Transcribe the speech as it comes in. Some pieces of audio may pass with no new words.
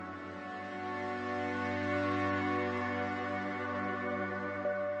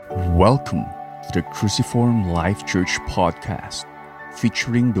Welcome to the Cruciform Life Church podcast,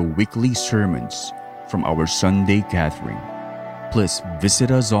 featuring the weekly sermons from our Sunday gathering. Please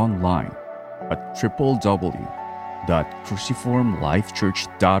visit us online at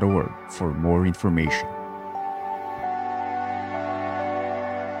www.cruciformlifechurch.org for more information.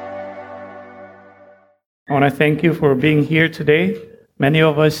 I want to thank you for being here today. Many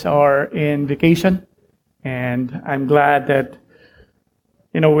of us are in vacation, and I'm glad that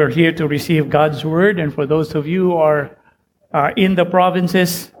we're here to receive God's word. And for those of you who are in the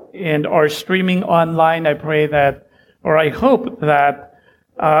provinces and are streaming online, I pray that, or I hope that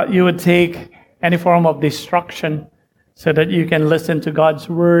you would take any form of distraction so that you can listen to God's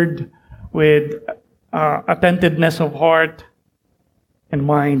word with attentiveness of heart and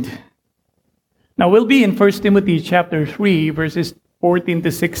mind. Now, we'll be in 1 Timothy chapter 3, verses 14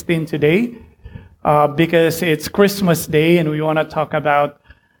 to 16 today, because it's Christmas Day, and we want to talk about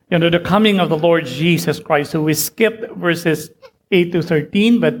the coming of the Lord Jesus Christ. So we skipped verses 8 to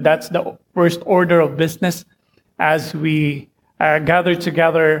 13, but that's the first order of business as we gather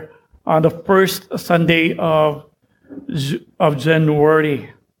together on the first Sunday of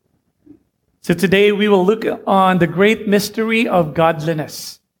January. So today we will look on the great mystery of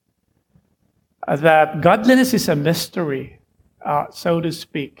godliness. That godliness is a mystery, so to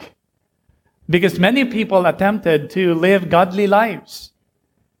speak, because many people attempted to live godly lives.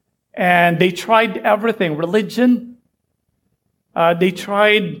 And they tried everything, religion. They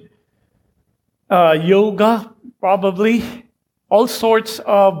tried yoga, probably. All sorts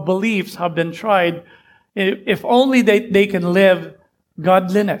of beliefs have been tried, if only they can live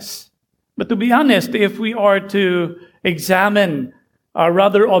godliness. But to be honest, if we are to examine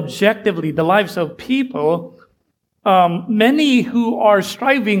rather objectively the lives of people, many who are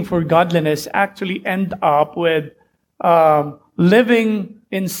striving for godliness actually end up with living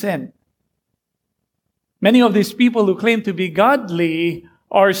in sin. Many of these people who claim to be godly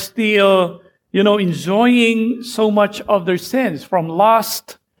are still, enjoying so much of their sins, from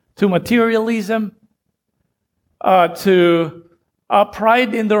lust to materialism, to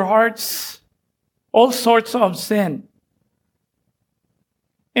pride in their hearts, all sorts of sin.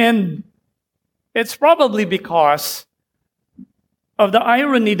 And it's probably because of the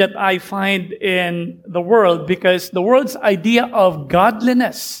irony that I find in the world, because the world's idea of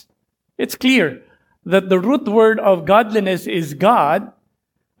godliness, it's clear that the root word of godliness is God,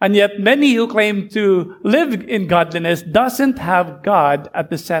 and yet many who claim to live in godliness doesn't have God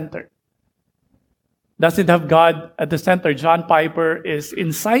at the center. Doesn't have God at the center. John Piper is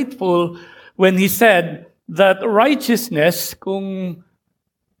insightful when he said that righteousness, kung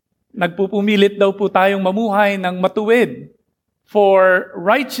nagpupumilit daw po tayong mamuhay ng matuwid, for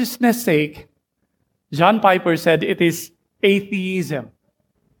righteousness' sake, John Piper said it is atheism.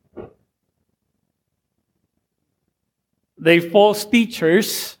 The false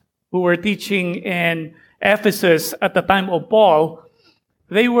teachers who were teaching in Ephesus at the time of Paul,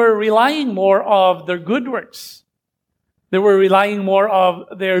 they were relying more of their good works. They were relying more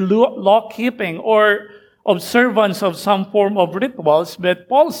of their law-keeping or observance of some form of rituals. But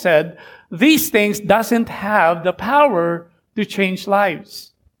Paul said these things doesn't have the power to change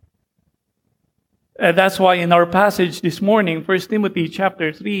lives. That's why in our passage this morning, 1 Timothy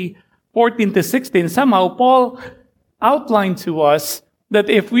chapter 3, 14 to 16, somehow Paul outlined to us that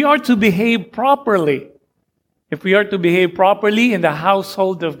if we are to behave properly in the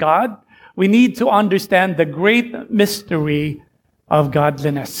household of God, we need to understand the great mystery of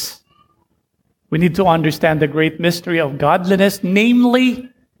godliness. We need to understand the great mystery of godliness, namely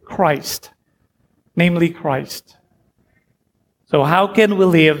Christ. Namely Christ. So how can we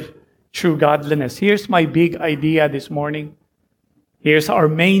live true godliness? Here's my big idea this morning. Here's our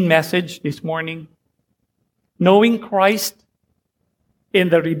main message this morning. Knowing Christ in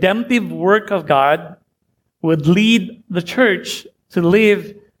the redemptive work of God would lead the church to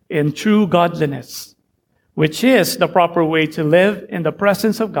live in true godliness, which is the proper way to live in the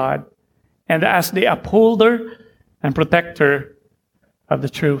presence of God and as the upholder and protector of the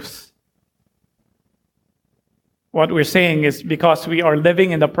truth. What we're saying is because we are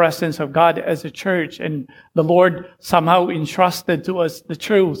living in the presence of God as a church and the Lord somehow entrusted to us the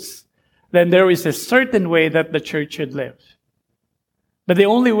truth, then there is a certain way that the church should live. But the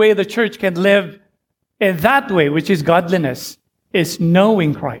only way the church can live in that way, which is godliness, is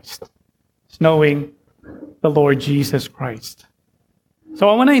knowing Christ. It's knowing the Lord Jesus Christ. So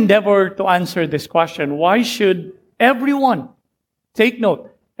I want to endeavor to answer this question. Why should everyone, take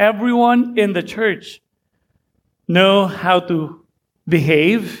note, everyone in the church know how to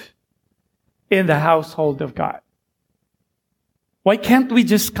behave in the household of God? Why can't we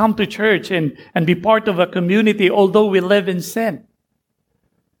just come to church and be part of a community although we live in sin?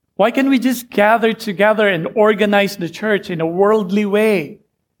 Why can't we just gather together and organize the church in a worldly way?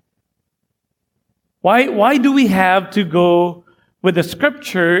 Why do we have to go with the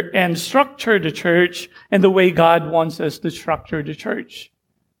scripture and structure the church in the way God wants us to structure the church?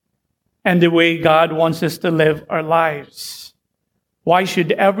 And the way God wants us to live our lives? Why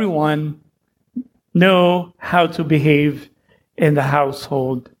should everyone know how to behave in the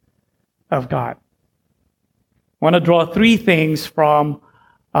household of God? I want to draw three things from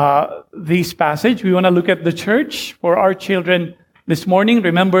this passage. We want to look at the church for our children this morning.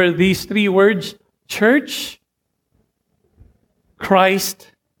 Remember these three words: church, Christ,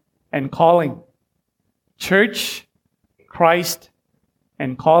 and calling. Church, Christ,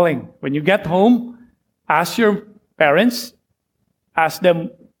 and calling. When you get home, ask your parents, ask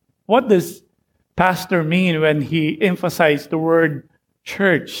them, what does pastor mean when he emphasized the word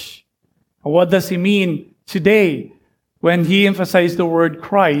church? What does he mean today when he emphasized the word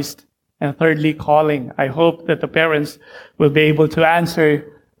Christ? And thirdly, calling. I hope that the parents will be able to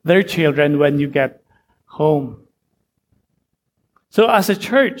answer their children when you get home. So as a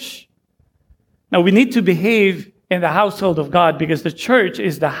church, now we need to behave in the household of God because the church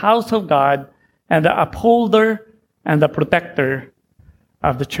is the house of God and the upholder and the protector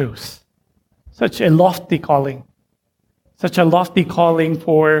of the truth. Such a lofty calling. Such a lofty calling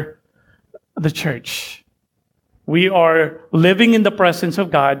for the church. We are living in the presence of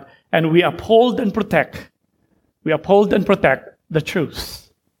God and we uphold and protect. We uphold and protect the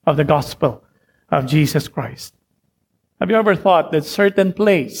truth of the gospel of Jesus Christ. Have you ever thought that certain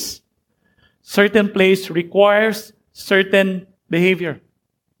place requires certain behavior?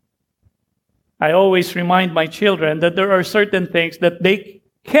 I always remind my children that there are certain things that they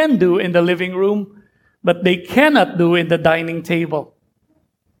can do in the living room, but they cannot do in the dining table.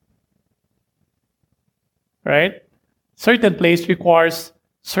 Right? Certain place requires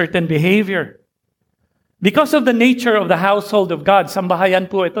certain behavior. Because of the nature of the household of God, sambahayan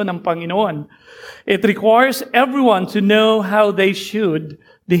po ito ng Panginoon, it requires everyone to know how they should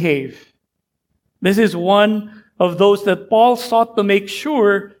behave. This is one of those that Paul sought to make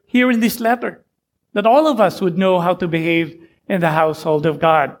sure here in this letter, that all of us would know how to behave in the household of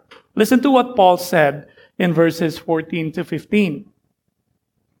God. Listen to what Paul said in verses 14 to 15.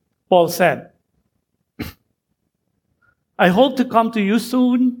 Paul said, I hope to come to you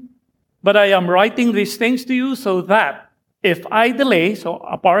soon, but I am writing these things to you so that if I delay, so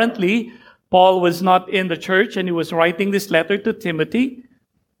apparently Paul was not in the church and he was writing this letter to Timothy.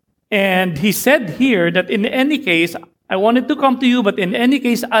 And he said here that in any case, I wanted to come to you, but in any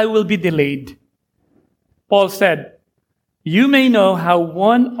case, I will be delayed. Paul said, you may know how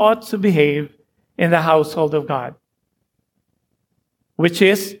one ought to behave in the household of God, which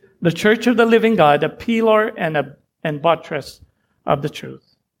is the church of the living God, a pillar and buttress of the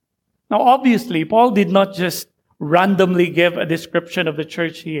truth. Now, obviously, Paul did not just randomly give a description of the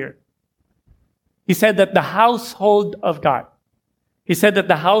church here. He said that the household of God. He said that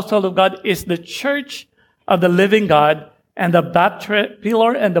the household of God is the church of the living God and the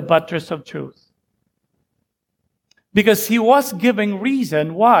pillar and the buttress of truth. Because he was giving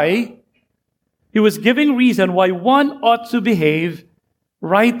reason why one ought to behave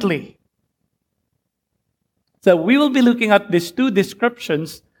rightly. So we will be looking at these two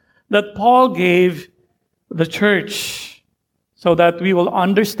descriptions that Paul gave the church so that we will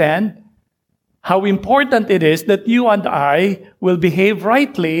understand how important it is that you and I will behave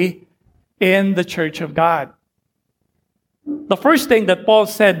rightly in the church of God. The first thing that Paul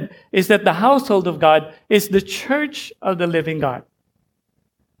said is that the household of God is the church of the living God.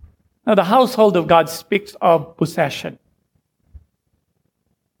 Now, the household of God speaks of possession.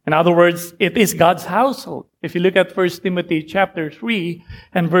 In other words, it is God's household. If you look at 1 Timothy chapter 3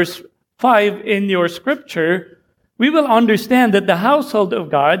 and verse 5 in your scripture, we will understand that the household of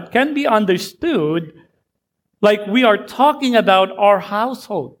God can be understood like we are talking about our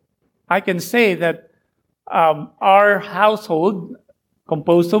household. I can say that our household,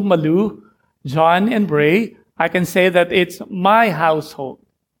 composed of Malu, John, and Bray, I can say that it's my household.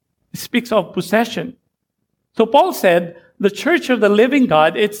 It speaks of possession. So Paul said, the church of the living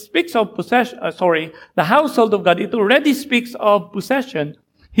God, it speaks of possession, the household of God, it already speaks of possession.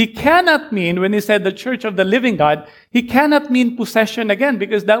 He cannot mean, when he said the church of the living God, he cannot mean possession again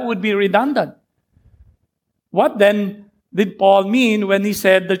because that would be redundant. What then did Paul mean when he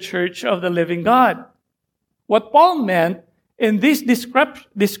said the church of the living God? What Paul meant in this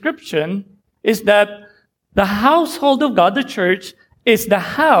description is that the household of God, the church, is the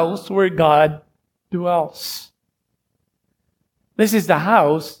house where God dwells. This is the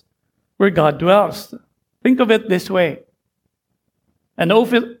house where God dwells. Think of it this way. An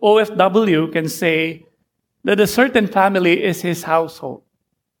OFW can say that a certain family is his household.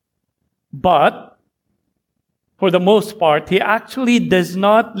 But, for the most part, he actually does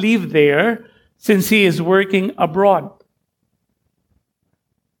not live there since he is working abroad.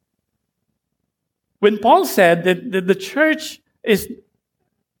 When Paul said that the church is,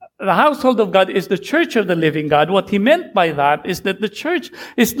 the household of God is the church of the living God, what he meant by that is that the church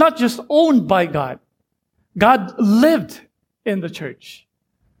is not just owned by God. God lived in the church,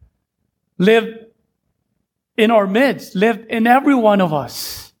 lived in our midst, lived in every one of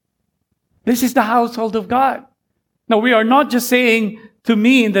us. This is the household of God. Now, we are not just saying to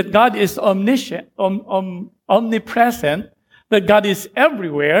mean that God is omniscient, omnipresent, that God is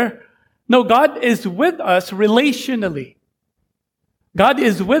everywhere. No, God is with us relationally. God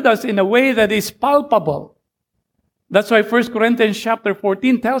is with us in a way that is palpable. That's why 1 Corinthians chapter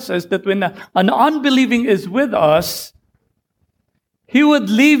 14 tells us that when an unbelieving is with us, he would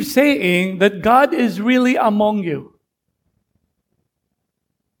leave saying that God is really among you.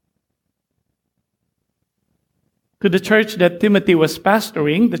 To the church that Timothy was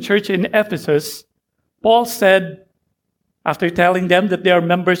pastoring, the church in Ephesus, Paul said, after telling them that they are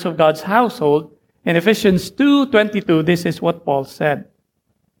members of God's household, in Ephesians 2:22, this is what Paul said.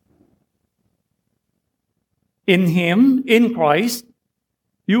 In Him, in Christ,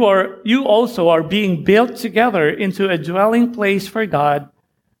 you also are being built together into a dwelling place for God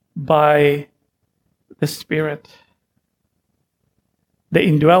by the Spirit. The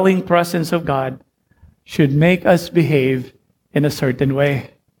indwelling presence of God should make us behave in a certain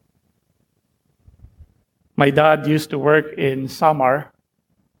way. My dad used to work in Samar.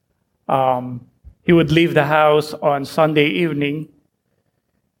 He would leave the house on Sunday evening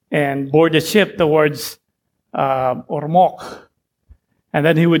and board a ship towards Ormoc. And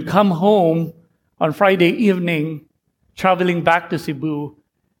then he would come home on Friday evening, traveling back to Cebu,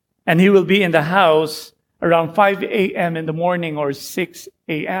 and he will be in the house around 5 a.m. in the morning or 6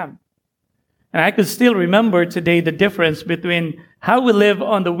 a.m. And I could still remember today the difference between how we live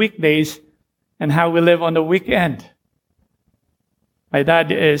on the weekdays and how we live on the weekend. My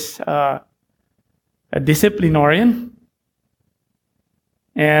dad is a disciplinarian,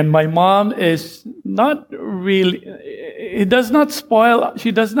 and my mom is not really, she does not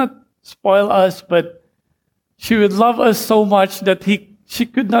spoil us, but she would love us so much that she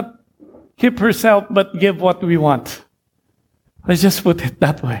could not keep herself but give what we want. Let's just put it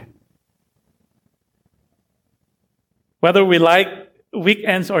that way. Whether we like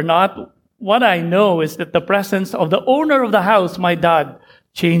weekends or not, what I know is that the presence of the owner of the house, my dad,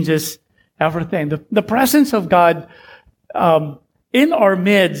 changes everything. The presence of God in our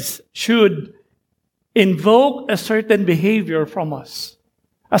midst should invoke a certain behavior from us,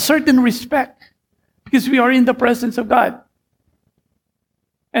 a certain respect, because we are in the presence of God.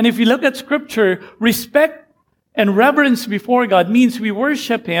 And if you look at Scripture, respect and reverence before God means we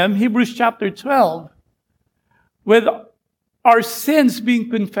worship Him, Hebrews chapter 12, with our sins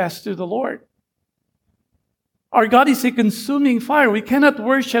being confessed to the Lord. Our God is a consuming fire. We cannot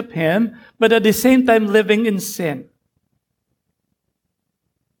worship Him, but at the same time living in sin.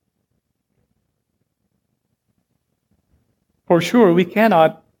 For sure, we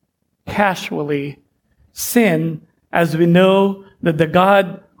cannot casually sin as we know that the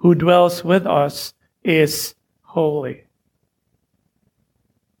God who dwells with us is holy.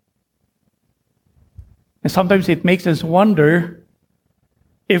 And sometimes it makes us wonder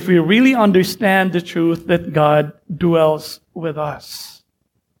if we really understand the truth that God dwells with us.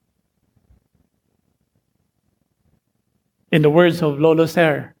 In the words of Lolo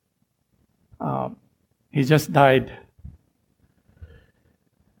Ser, he just died.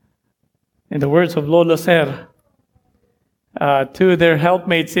 In the words of Lolo Ser, to their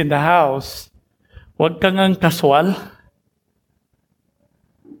helpmates in the house, "Wag kang ang kaswal."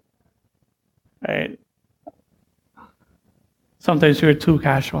 Right? Sometimes we're too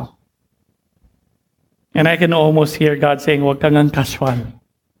casual. And I can almost hear God saying, "Wag kang ang kaswal."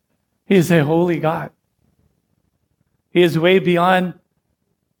 He is a holy God. He is way beyond,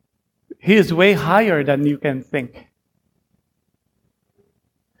 He is way higher than you can think.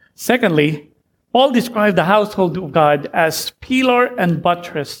 Secondly, Paul described the household of God as pillar and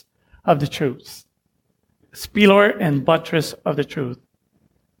buttress of the truth. Pillar and buttress of the truth.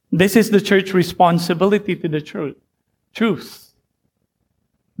 This is the church's responsibility to the truth.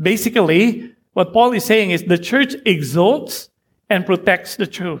 Basically, what Paul is saying is the church exalts and protects the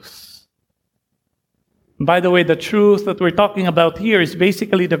truth. By the way, the truth that we're talking about here is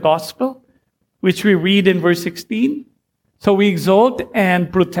basically the gospel, which we read in verse 16. So we exalt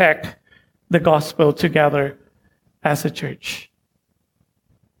and protect the gospel together as a church.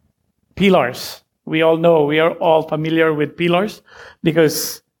 Pillars. We all know, we are all familiar with pillars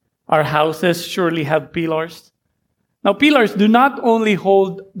because our houses surely have pillars. Now, pillars do not only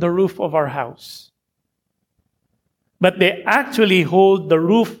hold the roof of our house, but they actually hold the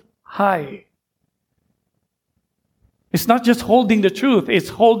roof high. It's not just holding the truth, it's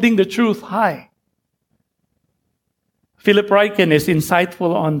holding the truth high. Philip Ryken is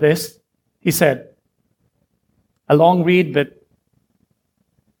insightful on this. He said, a long read, but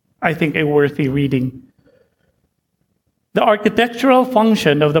I think a worthy reading. The architectural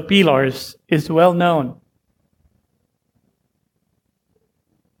function of the pillars is well known.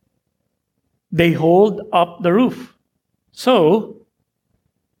 They hold up the roof. So,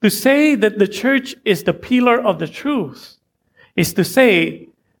 to say that the church is the pillar of the truth is to say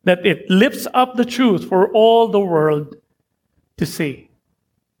that it lifts up the truth for all the world to see.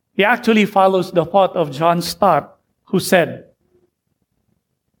 He actually follows the thought of John Stott, who said,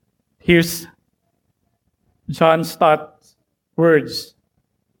 here's John Stott's words.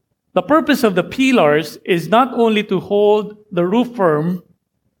 The purpose of the pillars is not only to hold the roof firm,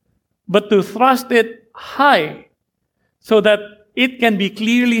 but to thrust it high so that it can be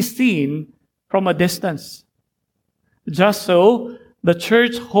clearly seen from a distance. Just so, the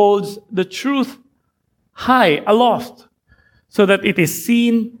church holds the truth high, aloft, so that it is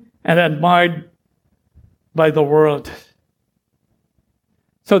seen and admired by the world.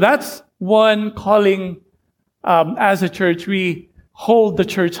 So that's one calling as a church. We hold the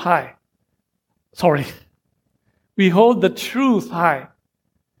church high. We hold the truth high.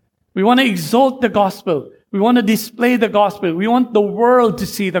 We want to exalt the gospel. We want to display the gospel. We want the world to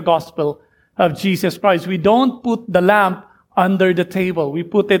see the gospel of Jesus Christ. We don't put the lamp under the table. We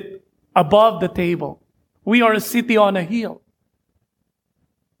put it above the table. We are a city on a hill.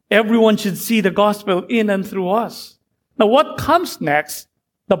 Everyone should see the gospel in and through us. Now, what comes next,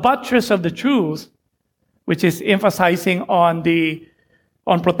 the buttress of the truth, which is emphasizing on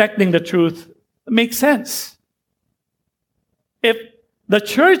protecting the truth, makes sense. If the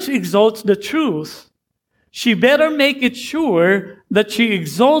church exalts the truth, she better make it sure that she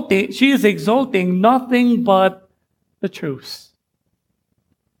is exalting nothing but the truth.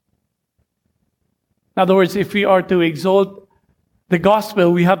 In other words, if we are to exalt the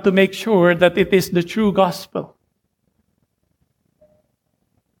gospel, we have to make sure that it is the true gospel.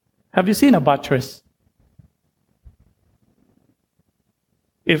 Have you seen a buttress?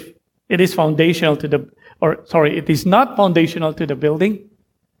 If it is foundational it is not foundational to the building,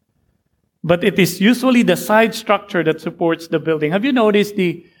 but it is usually the side structure that supports the building. Have you noticed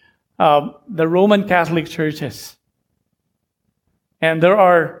the Roman Catholic churches? And there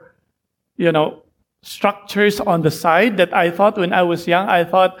are, structures on the side that I thought when I was young, I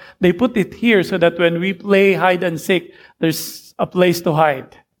thought they put it here so that when we play hide and seek, there's a place to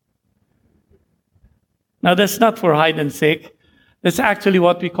hide. Now, that's not for hide and seek. That's actually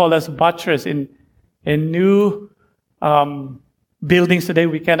what we call as buttress. In new buildings today,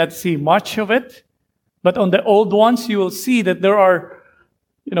 we cannot see much of it. But on the old ones, you will see that there are,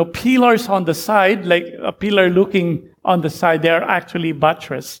 pillars on the side, like a pillar looking on the side. They are actually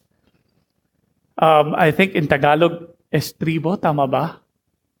buttress. I think in Tagalog, estribo, tama ba?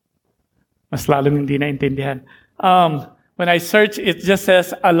 Mas lalong hindi naintindihan. When I search, it just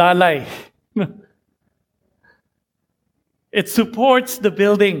says alalay. It supports the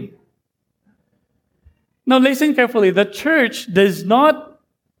building. Now listen carefully. The church does not,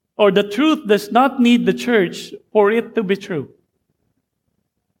 or the truth does not need the church for it to be true.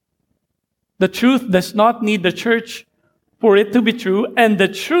 The truth does not need the church for it to be true, and the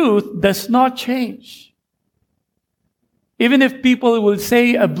truth does not change. Even if people will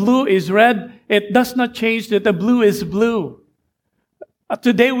say a blue is red, it does not change that a blue is blue.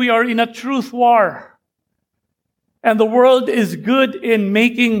 Today we are in a truth war. And the world is good in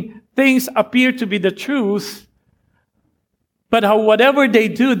making things appear to be the truth. But whatever they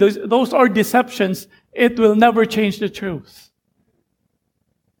do, those are deceptions. It will never change the truth.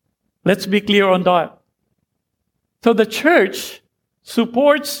 Let's be clear on that. So the church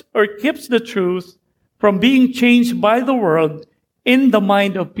supports or keeps the truth from being changed by the world in the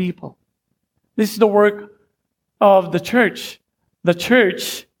mind of people. This is the work of the church. The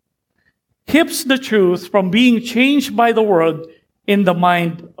church keeps the truth from being changed by the world in the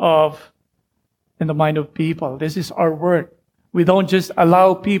mind of people. This is our work. We don't just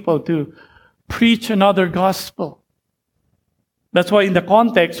allow people to preach another gospel. That's why in the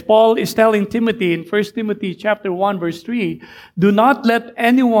context, Paul is telling Timothy in 1 Timothy chapter 1, verse 3, do not let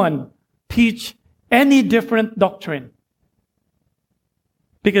anyone teach any different doctrine.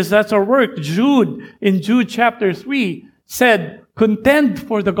 because that's our work. Jude, in Jude chapter 3, said, contend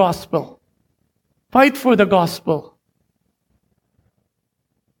for the gospel. Fight for the gospel.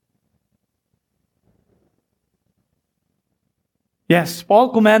 Yes,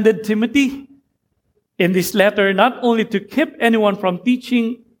 Paul commanded Timothy in this letter not only to keep anyone from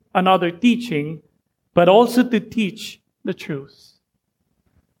teaching another teaching, but also to teach the truth.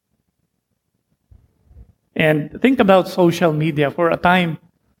 And think about social media. For a time,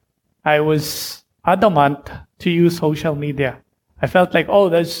 I was adamant to use social media. I felt like, oh,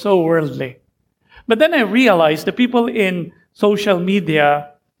 that's so worldly. But then I realized the people in social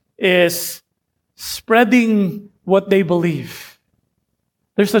media is spreading what they believe.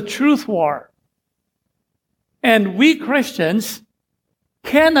 There's a truth war. And we Christians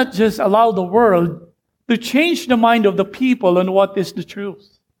cannot just allow the world to change the mind of the people on what is the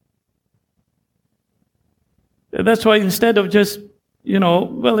truth. That's why instead of just,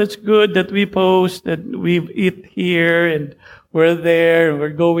 well, it's good that we post that we eat here and we're there and we're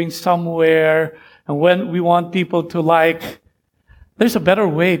going somewhere, and when we want people to like, there's a better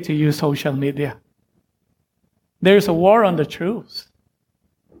way to use social media. There's a war on the truth.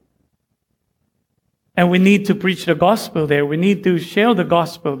 And we need to preach the gospel there. We need to share the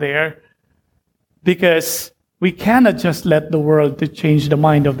gospel there, because we cannot just let the world to change the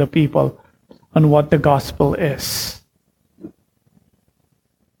mind of the people on what the gospel is.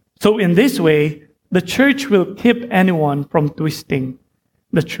 So in this way, the church will keep anyone from twisting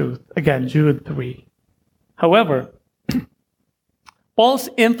the truth. Again, Jude 3. However, Paul's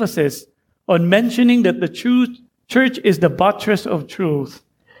emphasis on mentioning that the church is the buttress of truth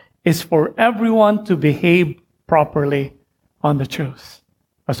is for everyone to behave properly on the truth.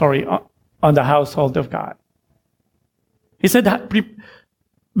 On the household of God. He said,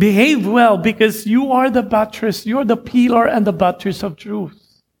 behave well, because you are the buttress, you're the pillar and the buttress of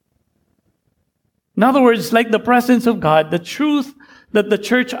truth. In other words, like the presence of God, the truth that the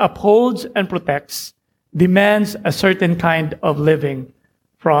church upholds and protects demands a certain kind of living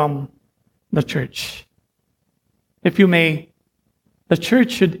from the church. If you may, the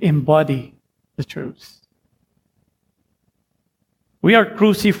church should embody the truth. We are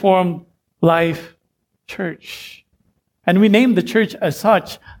Cruciform Life Church. And we name the church as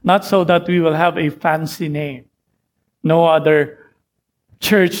such, not so that we will have a fancy name. No other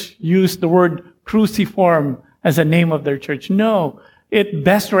church used the word cruciform as a name of their church. No, it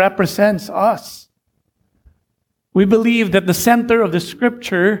best represents us. We believe that the center of the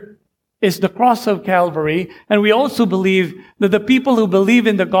scripture is the cross of Calvary, and we also believe that the people who believe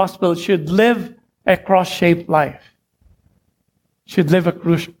in the gospel should live a cross-shaped life. Should live a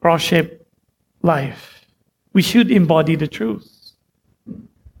cross-shaped life. We should embody the truth.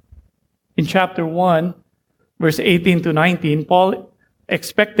 In chapter 1, verse 18 to 19, Paul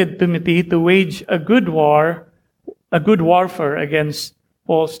expected Timothy to wage a good warfare against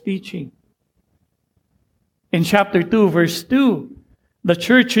false teaching. In chapter 2, verse 2, the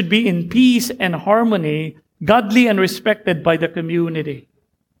church should be in peace and harmony, godly and respected by the community.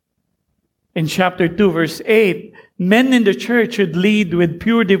 In chapter 2, verse 8, men in the church should lead with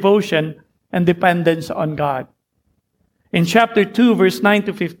pure devotion and dependence on God. In chapter 2, verse 9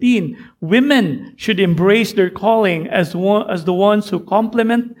 to 15, women should embrace their calling as the ones who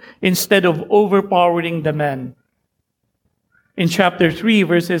complement instead of overpowering the men. In chapter 3,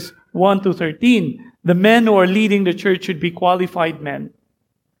 verses 1 to 13, the men who are leading the church should be qualified men.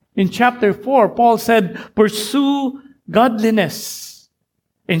 In chapter 4, Paul said, pursue godliness.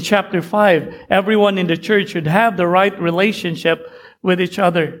 In chapter 5, everyone in the church should have the right relationship with each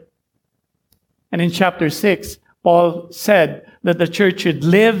other. And in chapter 6, Paul said that the church should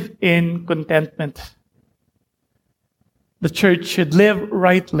live in contentment. The church should live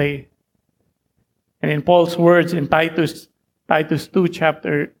rightly. And in Paul's words in Titus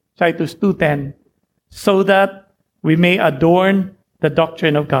 2:10, so that we may adorn the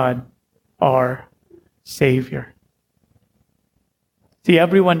doctrine of God, our Savior. See,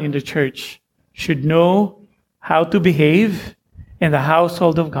 everyone in the church should know how to behave in the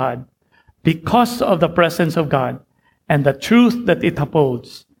household of God because of the presence of God and the truth that it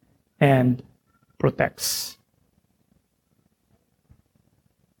upholds and protects.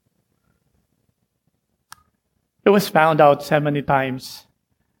 It was found out so many times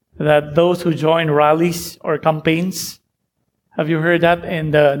that those who join rallies or campaigns, have you heard that in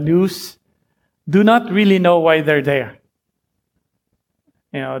the news, do not really know why they're there.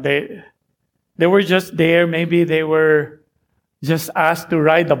 They were just there. Maybe they were just asked to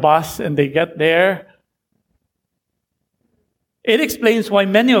ride the bus and they get there. It explains why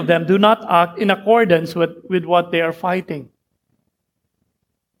many of them do not act in accordance with what they are fighting.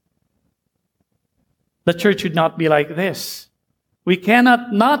 The church should not be like this. We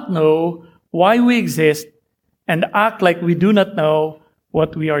cannot not know why we exist and act like we do not know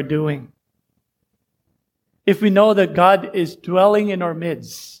what we are doing. If we know that God is dwelling in our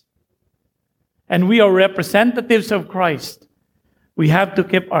midst and we are representatives of Christ, we have to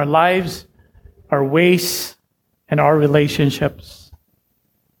keep our lives, our ways, and our relationships.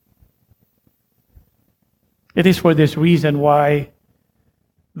 It is for this reason why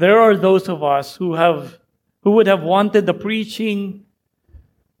there are those of us who would have wanted the preaching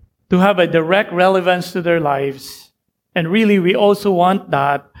to have a direct relevance to their lives. And really, we also want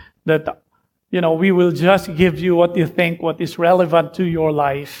that we will just give you what you think, what is relevant to your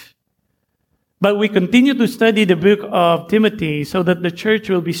life. But we continue to study the book of Timothy so that the church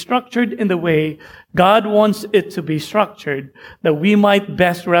will be structured in the way God wants it to be structured, that we might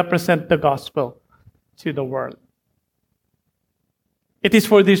best represent the gospel to the world. It is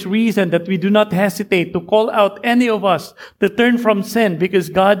for this reason that we do not hesitate to call out any of us to turn from sin, because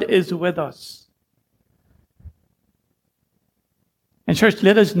God is with us. And church,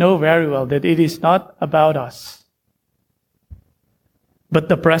 let us know very well that it is not about us, but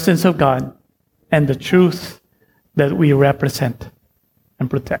the presence of God and the truth that we represent and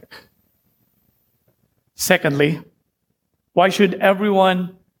protect. Secondly, why should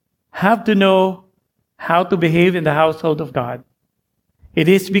everyone have to know how to behave in the household of God? It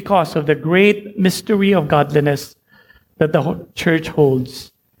is because of the great mystery of godliness that the church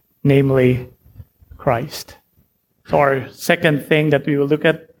holds, namely Christ. So our second thing that we will look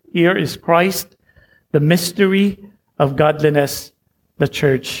at here is Christ, the mystery of godliness the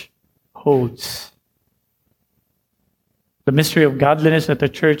church holds. The mystery of godliness that the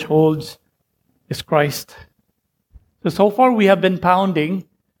church holds is Christ. So far we have been pounding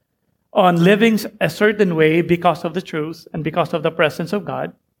on living a certain way because of the truth and because of the presence of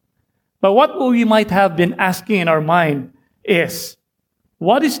God. But what we might have been asking in our mind is,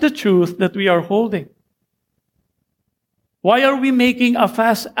 what is the truth that we are holding? Why are we making a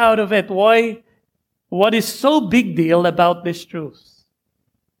fuss out of it? What is so big deal about this truth?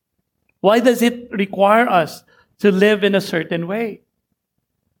 Why does it require us to live in a certain way?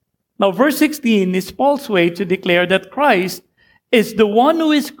 Now, verse 16 is Paul's way to declare that Christ is the one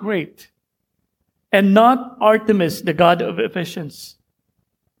who is great, and not Artemis, the god of Ephesians.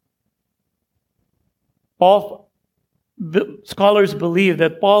 Scholars believe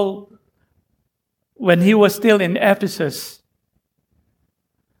that Paul, when he was still in Ephesus,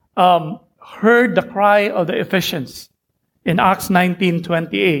 heard the cry of the Ephesians in Acts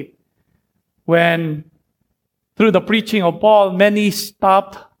 19:28, when through the preaching of Paul, many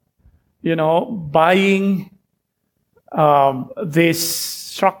stopped, buying this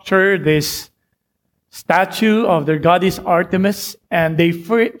structure, this statue of their goddess Artemis, and they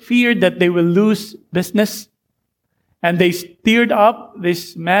feared that they will lose business. And they stirred up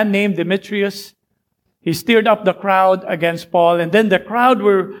this man named Demetrius. He stirred up the crowd against Paul, and then the crowd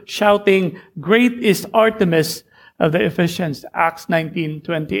were shouting, "Great is Artemis of the Ephesians," Acts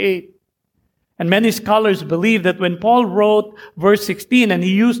 19:28. And many scholars believe that when Paul wrote verse 16 and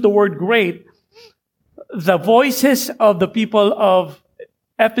he used the word great, the voices of the people of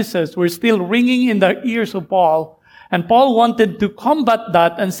Ephesus were still ringing in the ears of Paul. And Paul wanted to combat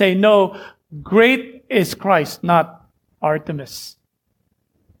that and say, no, great is Christ, not Artemis.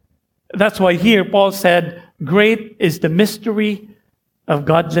 That's why here Paul said, great is the mystery of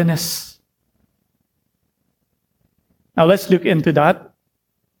godliness. Now let's look into that.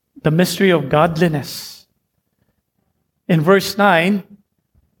 The mystery of godliness. In verse 9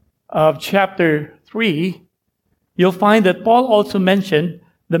 of chapter 3, you'll find that Paul also mentioned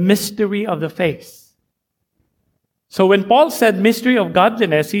the mystery of the faith. So when Paul said mystery of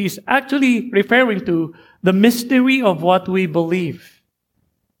godliness, he is actually referring to the mystery of what we believe.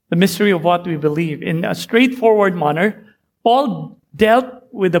 The mystery of what we believe. In a straightforward manner, Paul dealt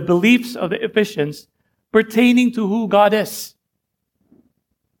with the beliefs of the Ephesians pertaining to who God is.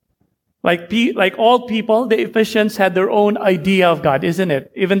 Like all people, the Ephesians had their own idea of God, isn't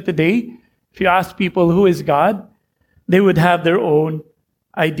it? Even today, if you ask people who is God, they would have their own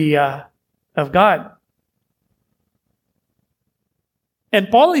idea of God. And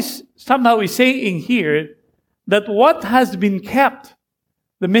Paul is somehow saying here that what has been kept,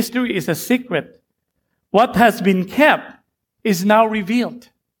 the mystery is a secret. What has been kept is now revealed.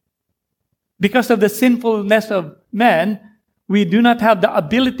 Because of the sinfulness of man, we do not have the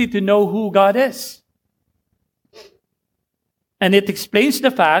ability to know who God is. And it explains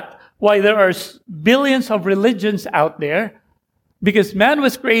the fact why there are billions of religions out there. Because man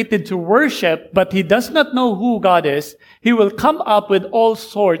was created to worship, but he does not know who God is. He will come up with all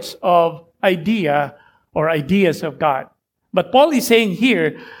sorts of idea or ideas of God. But Paul is saying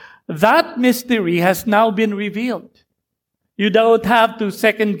here, that mystery has now been revealed. You don't have to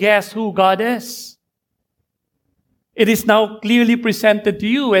second guess who God is. It is now clearly presented to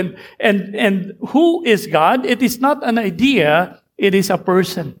you. And who is God? It is not an idea, it is a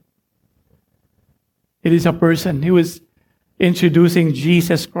person. It is a person. He was introducing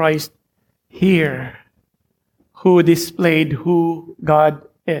Jesus Christ here, who displayed who God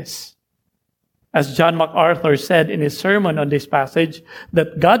is. As John MacArthur said in his sermon on this passage,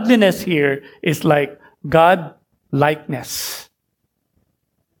 that godliness here is like God-likeness.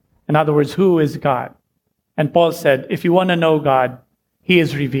 In other words, who is God? And Paul said, if you want to know God, He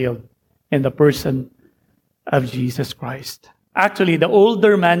is revealed in the person of Jesus Christ. Actually, the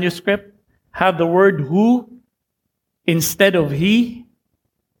older manuscript have the word who instead of he.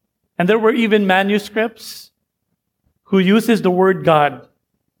 And there were even manuscripts who uses the word God.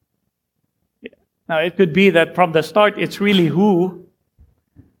 Now, it could be that from the start, it's really who.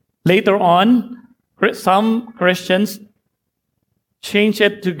 Later on, some Christians change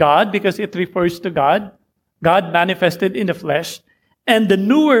it to God because it refers to God. God manifested in the flesh. And the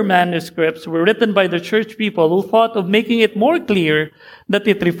newer manuscripts were written by the church people who thought of making it more clear that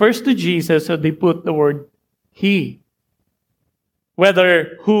it refers to Jesus, so they put the word He.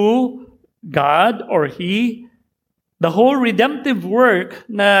 Whether who, God, or He, the whole redemptive work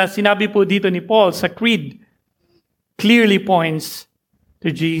na sinabi po dito ni Paul sa creed clearly points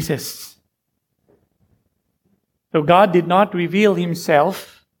to Jesus. So God did not reveal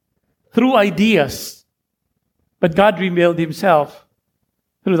Himself through ideas, but God revealed Himself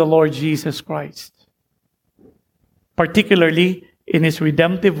through the Lord Jesus Christ, particularly in His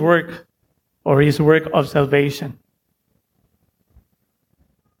redemptive work or His work of salvation.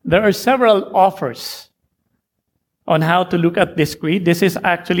 There are several offers on how to look at this creed. This is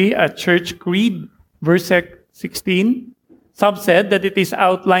actually a church creed, verse 16. Some said that it is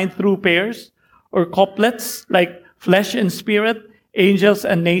outlined through pairs or couplets like flesh and spirit, angels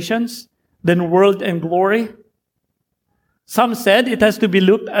and nations, then world and glory. Some said it has to be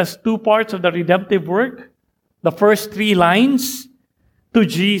looked as two parts of the redemptive work. The first 3 lines to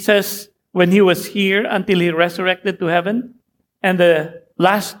Jesus when He was here until He resurrected to heaven. And the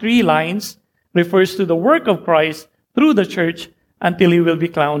last 3 lines refers to the work of Christ through the church until He will be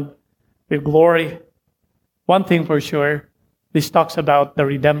crowned with glory. One thing for sure, this talks about the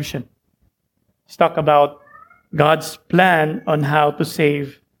redemption. It's talk about God's plan on how to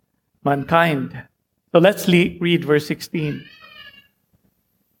save mankind. So let's read verse 16.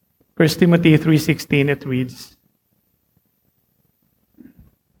 1 Timothy 3:16, it reads,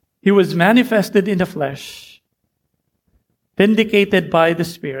 He was manifested in the flesh, vindicated by the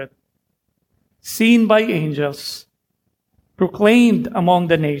Spirit, seen by angels, proclaimed among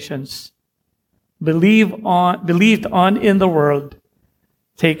the nations, believed on in the world,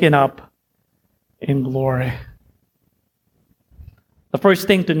 taken up in glory. The first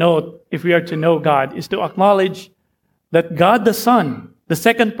thing to note, if we are to know God, is to acknowledge that God the Son, the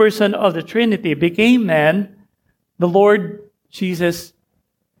second person of the Trinity, became man, the Lord Jesus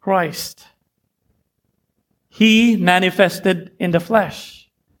Christ. He manifested in the flesh.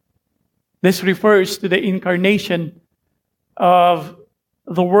 This refers to the incarnation of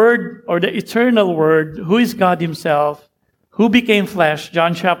the Word or the eternal Word, who is God Himself, who became flesh,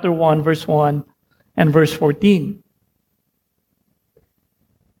 John chapter 1, verse 1 and verse 14.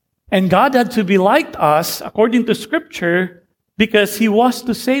 And God had to be like us, according to Scripture, because He was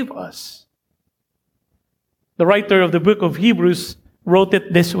to save us. The writer of the book of Hebrews wrote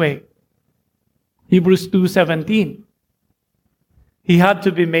it this way. Hebrews 2:17. He had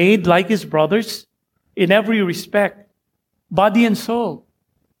to be made like His brothers in every respect, body and soul.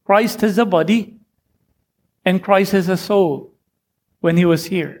 Christ has a body, and Christ has a soul when He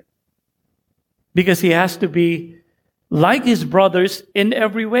was here. Because He has to be like His brothers in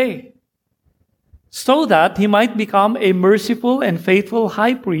every way, so that He might become a merciful and faithful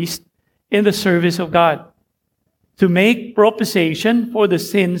high priest in the service of God, to make propitiation for the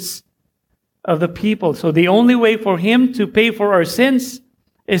sins of the people. So the only way for Him to pay for our sins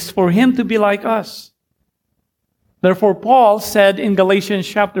is for Him to be like us. Therefore, Paul said in Galatians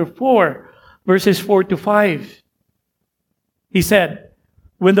chapter 4, verses 4 to 5, he said,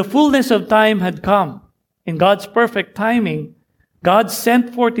 when the fullness of time had come, in God's perfect timing, God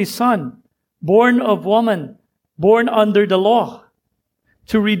sent forth His Son, born of woman, born under the law,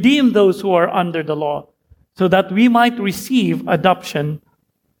 to redeem those who are under the law, so that we might receive adoption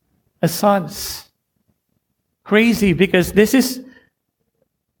as sons. Crazy, because this is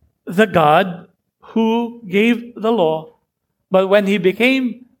the God who gave the law, but when He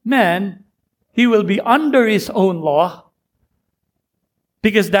became man, He will be under His own law,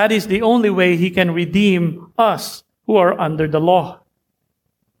 because that is the only way He can redeem us who are under the law.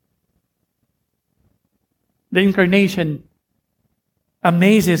 The incarnation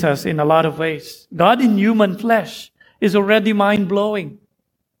amazes us in a lot of ways. God in human flesh is already mind-blowing.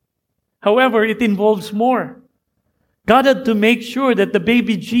 However, it involves more. God had to make sure that the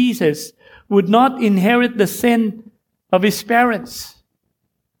baby Jesus would not inherit the sin of his parents,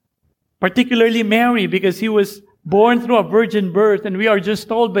 particularly Mary, because he was born through a virgin birth. And we are just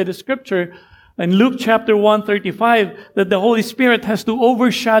told by the scripture in Luke chapter 1:35 that the Holy Spirit has to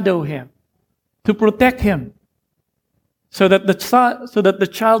overshadow him, to protect him, so that the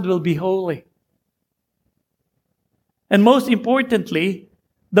child will be holy. And most importantly,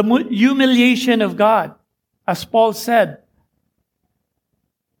 the humiliation of God, as Paul said,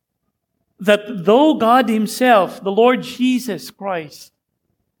 that though God Himself, the Lord Jesus Christ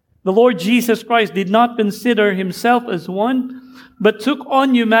did not consider Himself as one, but took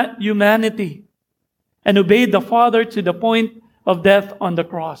on humanity and obeyed the Father to the point of death on the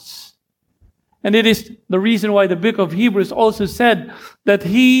cross. And it is the reason why the book of Hebrews also said that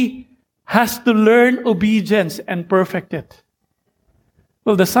He has to learn obedience and perfect it.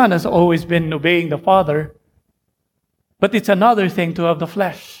 Well, the Son has always been obeying the Father, but it's another thing to have the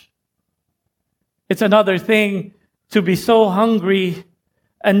flesh. It's another thing to be so hungry,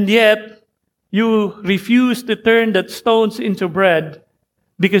 and yet you refuse to turn that stones into bread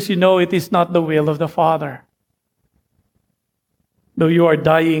because you know it is not the will of the Father, though you are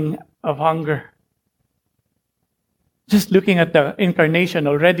dying of hunger. Just looking at the incarnation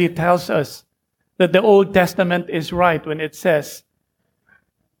already tells us that the Old Testament is right when it says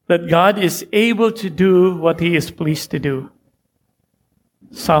that God is able to do what He is pleased to do.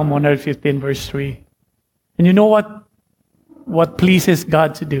 Psalm 115 verse 3. And you know what pleases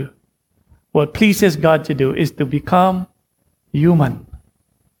God to do? What pleases God to do is to become human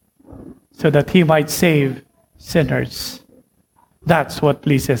so that He might save sinners. That's what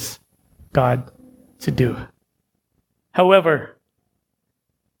pleases God to do. However,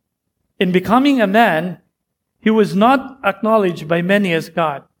 in becoming a man, He was not acknowledged by many as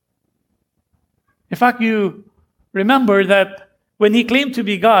God. In fact, you remember that when He claimed to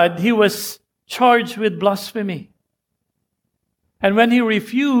be God, He was charged with blasphemy. And when He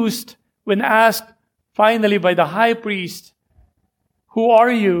refused, when asked finally by the high priest, "Who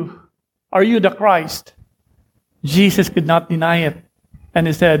are you? Are you the Christ?" Jesus could not deny it. And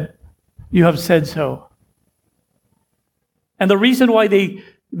He said, "You have said so." And the reason why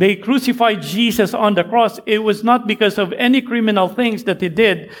they crucified Jesus on the cross, it was not because of any criminal things that He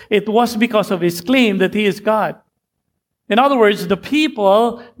did. It was because of His claim that He is God. In other words, the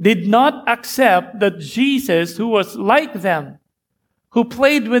people did not accept that Jesus, who was like them, who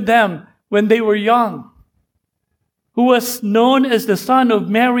played with them when they were young, who was known as the son of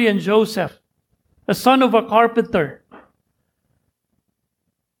Mary and Joseph, a son of a carpenter,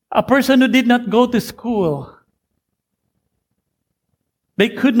 a person who did not go to school, they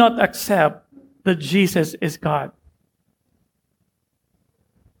could not accept that Jesus is God.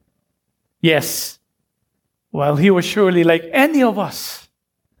 Yes, while He was surely like any of us.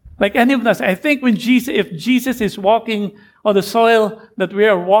 Like any of us. I think if Jesus is walking on the soil that we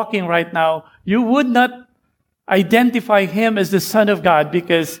are walking right now, you would not identify Him as the Son of God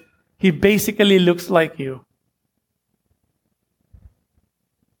because He basically looks like you.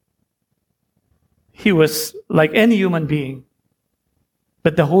 He was like any human being.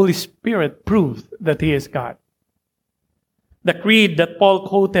 But the Holy Spirit proved that He is God. The creed that Paul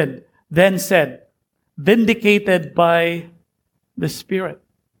quoted then said, "Vindicated by the Spirit."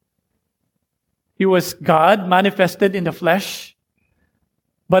 He was God manifested in the flesh.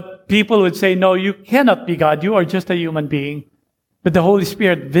 But people would say, "No, you cannot be God. You are just a human being." But the Holy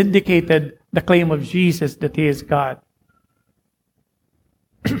Spirit vindicated the claim of Jesus that He is God.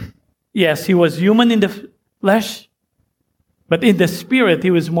 Yes, He was human in the flesh. But in the Spirit,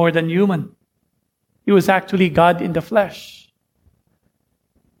 He was more than human. He was actually God in the flesh.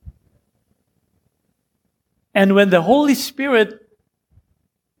 And when the Holy Spirit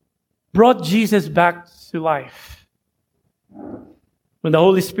brought Jesus back to life, when the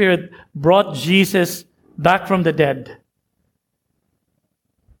Holy Spirit brought Jesus back from the dead,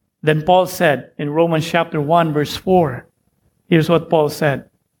 then Paul said in Romans chapter 1 verse 4, here's what Paul said.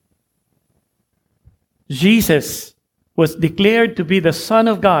 Jesus was declared to be the Son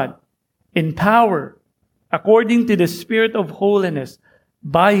of God in power, according to the Spirit of holiness,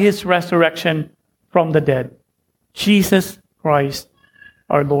 by His resurrection from the dead. Jesus Christ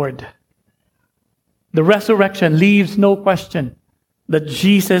our Lord. The resurrection leaves no question that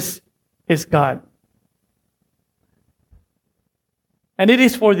Jesus is God. And it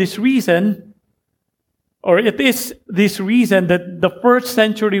is for this reason, or it is this reason that the first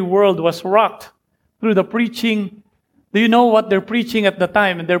century world was rocked through the preaching. Do you know what they're preaching at the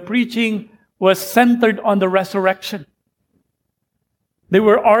time? And their preaching was centered on the resurrection. They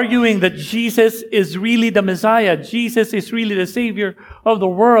were arguing that Jesus is really the Messiah. Jesus is really the Savior of the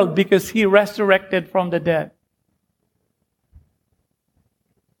world because He resurrected from the dead.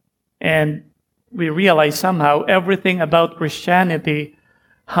 And we realize somehow everything about Christianity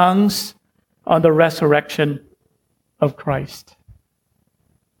hangs on the resurrection of Christ.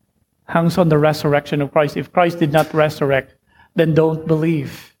 Hangs on the resurrection of Christ. If Christ did not resurrect, then don't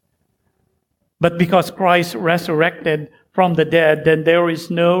believe. But because Christ resurrected from the dead, then there is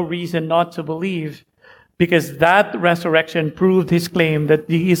no reason not to believe, because that resurrection proved His claim that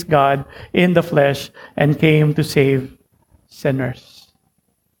He is God in the flesh and came to save sinners.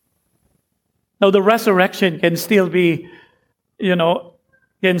 Now, the resurrection can still be,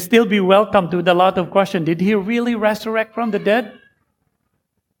 welcomed with a lot of questions. Did He really resurrect from the dead?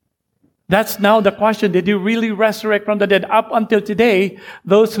 That's now the question. Did He really resurrect from the dead? Up until today,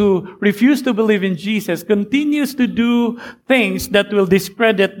 those who refuse to believe in Jesus continues to do things that will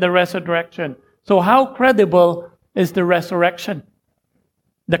discredit the resurrection. So how credible is the resurrection?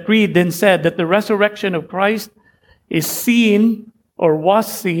 The creed then said that the resurrection of Christ is seen or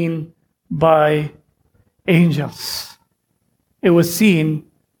was seen by angels. It was seen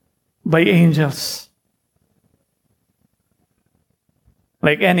by angels.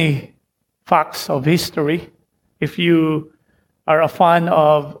 Like any facts of history, if you are a fan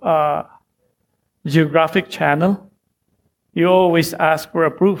of Geographic Channel, you always ask for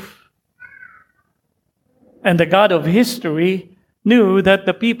a proof. And the God of history knew that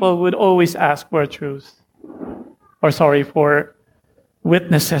the people would always ask for a truth. For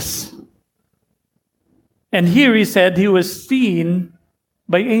witnesses. And here He said He was seen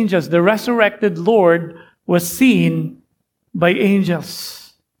by angels. The resurrected Lord was seen by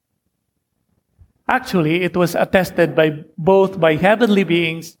angels. Actually, it was attested by both by heavenly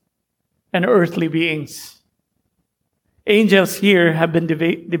beings and earthly beings. Angels here have been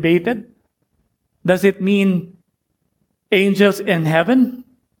debated. Does it mean angels in heaven?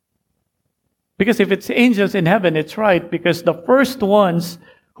 Because if it's angels in heaven, it's right, because the first ones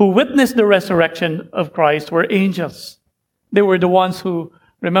who witnessed the resurrection of Christ were angels. They were the ones who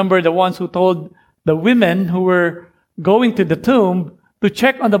told the women who were going to the tomb to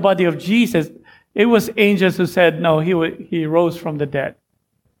check on the body of Jesus. It was angels who said, no, he rose from the dead.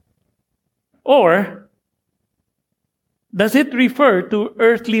 Or, does it refer to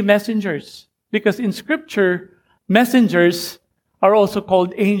earthly messengers? Because in Scripture, messengers are also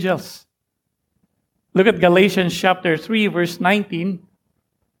called angels. Look at Galatians chapter 3, verse 19.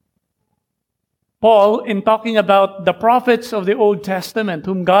 Paul, in talking about the prophets of the Old Testament,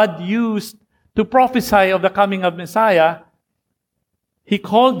 whom God used to prophesy of the coming of Messiah, he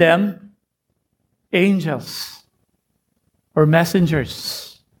called them angels or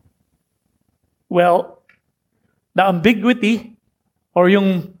messengers. Well, the ambiguity or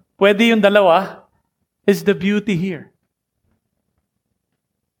pwede yung dalawa is the beauty here.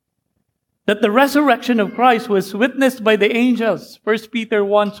 That the resurrection of Christ was witnessed by the angels, 1 Peter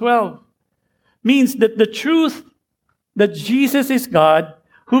 1:12, means that the truth that Jesus is God,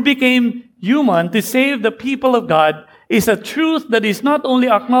 who became human to save the people of God, is a truth that is not only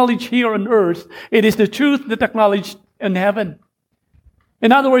acknowledged here on earth, it is the truth that acknowledged in heaven.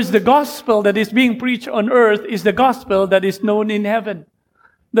 In other words, the gospel that is being preached on earth is the gospel that is known in heaven.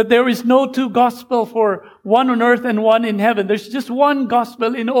 That there is no two gospel, for one on earth and one in heaven. There's just one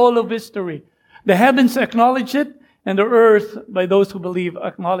gospel in all of history. The heavens acknowledge it, and the earth, by those who believe,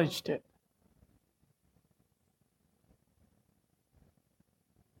 acknowledged it.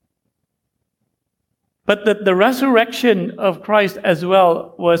 But that the resurrection of Christ as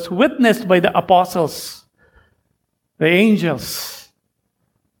well was witnessed by the apostles, the angels.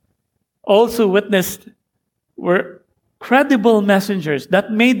 Also witnessed were credible messengers.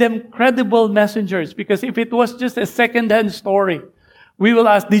 That made them credible messengers. Because if it was just a second-hand story, we will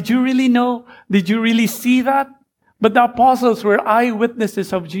ask, did you really know? Did you really see that? But the apostles were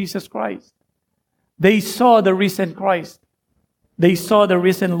eyewitnesses of Jesus Christ. They saw the risen Christ. They saw the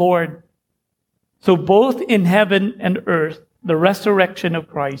risen Lord. So both in heaven and earth, the resurrection of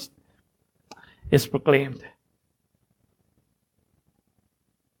Christ is proclaimed.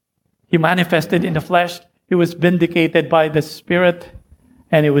 He manifested in the flesh. He was vindicated by the Spirit.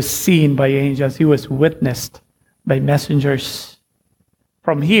 And he was seen by angels. He was witnessed by messengers.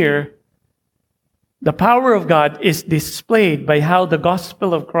 From here, the power of God is displayed by how the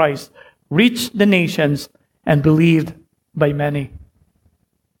gospel of Christ reached the nations, and believed by many.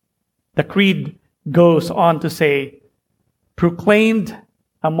 The creed goes on to say, proclaimed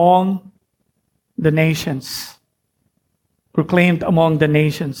among the nations. Proclaimed among the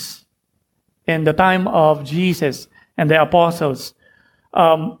nations. In the time of Jesus and the apostles,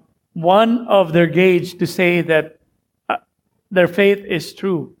 one of their gauge to say that their faith is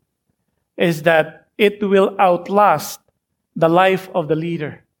true is that it will outlast the life of the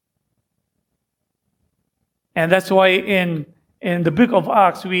leader. And that's why in the book of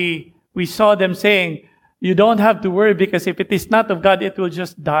Acts, we saw them saying, you don't have to worry because if it is not of God, it will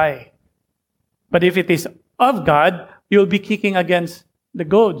just die. But if it is of God, you'll be kicking against the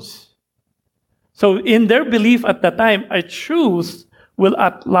goads. So in their belief at the time, a truth will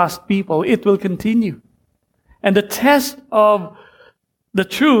outlast people. It will continue. And the test of the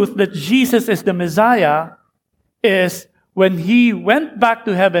truth that Jesus is the Messiah is when He went back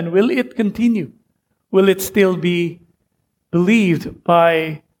to heaven, will it continue? Will it still be believed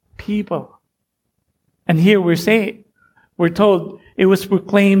by people? And here we're told it was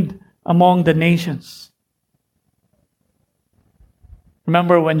proclaimed among the nations.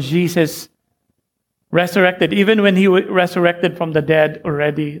 Remember when Jesus resurrected, even when He resurrected from the dead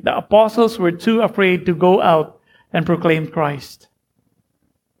already, the apostles were too afraid to go out and proclaim Christ.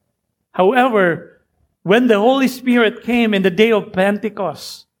 However, when the Holy Spirit came in the day of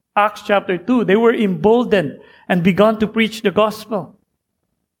Pentecost, Acts chapter 2, they were emboldened and began to preach the gospel.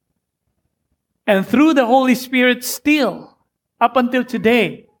 And through the Holy Spirit still, up until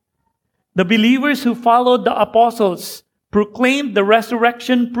today, the believers who followed the apostles proclaimed the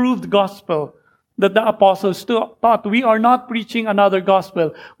resurrection-proved gospel that the apostles taught. We are not preaching another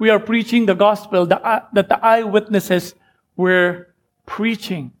gospel. We are preaching the gospel that the eyewitnesses were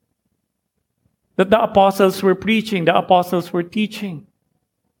preaching. That the apostles were preaching, the apostles were teaching.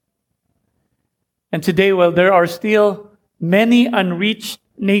 And today, while there are still many unreached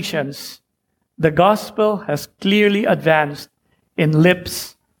nations, the gospel has clearly advanced in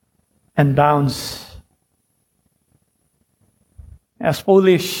leaps and bounds. As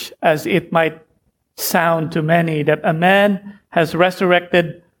foolish as it might sound to many that a man has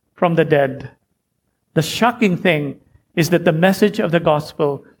resurrected from the dead, the shocking thing is that the message of the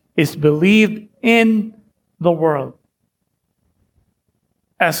gospel is believed in the world.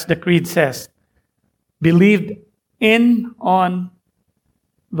 As the creed says, believed in on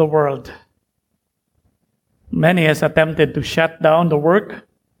the world. Many has attempted to shut down the work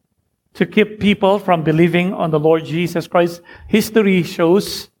to keep people from believing on the Lord Jesus Christ. History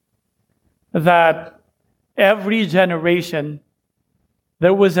shows that every generation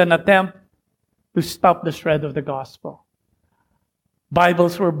there was an attempt to stop the spread of the gospel.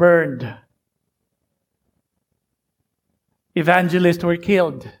 Bibles were burned. Evangelists were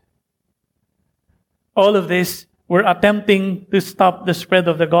killed. All of this were attempting to stop the spread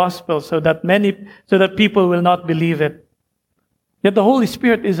of the gospel so that people will not believe it. Yet the Holy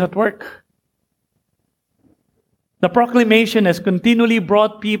Spirit is at work. The proclamation has continually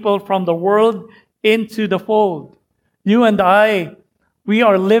brought people from the world into the fold. You and I, we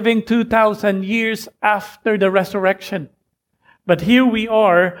are living 2,000 years after the resurrection. But here we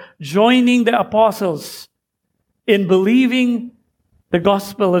are joining the apostles in believing the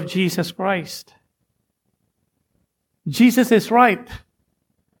gospel of Jesus Christ. Jesus is right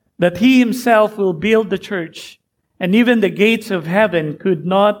that He Himself will build the church, and even the gates of heaven could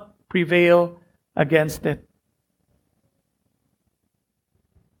not prevail against it.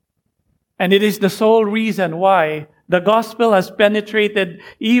 And it is the sole reason why the gospel has penetrated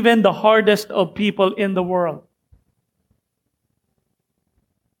even the hardest of people in the world.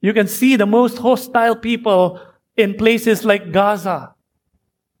 You can see the most hostile people in places like Gaza.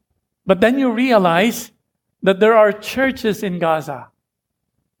 But then you realize that there are churches in Gaza.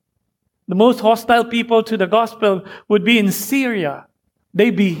 The most hostile people to the gospel would be in Syria.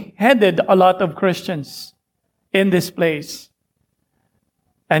 They beheaded a lot of Christians in this place.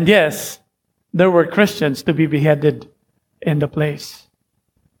 And yes, there were Christians to be beheaded in the place.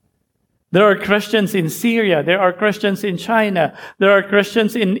 There are Christians in Syria. There are Christians in China. There are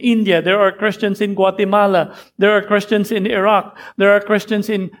Christians in India. There are Christians in Guatemala. There are Christians in Iraq. There are Christians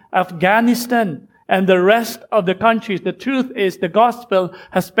in Afghanistan and the rest of the countries. The truth is the gospel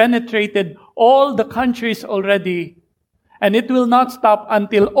has penetrated all the countries already, and it will not stop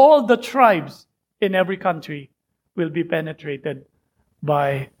until all the tribes in every country will be penetrated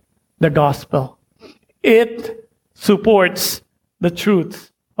by the gospel. It supports the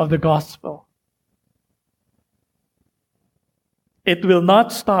truth of the gospel. It will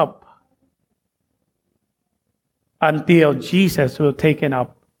not stop until Jesus will taken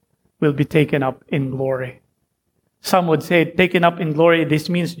up will be taken up in glory. Some would say taken up in glory, this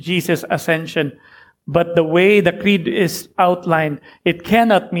means Jesus' ascension. But the way the creed is outlined, it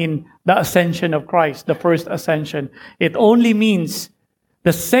cannot mean the ascension of Christ, the first ascension. It only means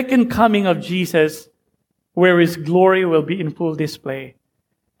the second coming of Jesus, where his glory will be in full display.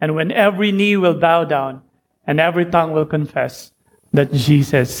 And when every knee will bow down and every tongue will confess that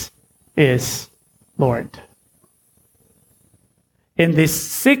Jesus is Lord. In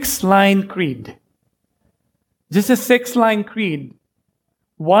this 6-line creed, just a 6-line creed,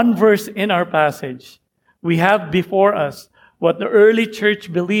 one verse in our passage, we have before us what the early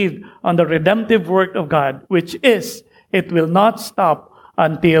church believed on the redemptive work of God, which is, it will not stop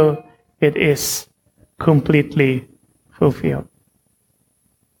until it is completely fulfilled.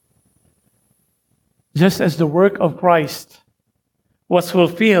 Just as the work of Christ was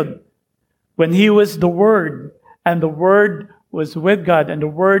fulfilled when he was the Word, and the Word was with God, and the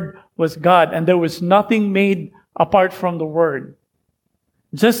Word was God, and there was nothing made apart from the Word.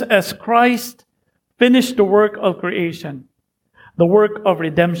 Just as Christ finished the work of creation, the work of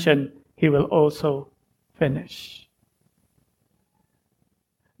redemption, he will also finish.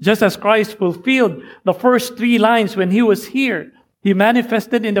 Just as Christ fulfilled the first 3 lines when he was here, he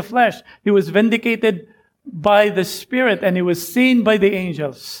manifested in the flesh, he was vindicated by the Spirit, and he was seen by the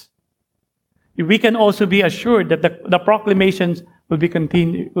angels. We can also be assured that the proclamations will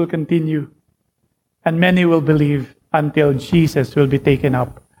continue, and many will believe until Jesus will be taken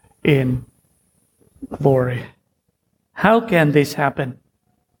up in glory. How can this happen?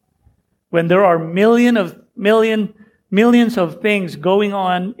 When there are millions of things going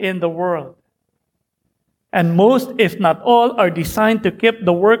on in the world, and most, if not all, are designed to keep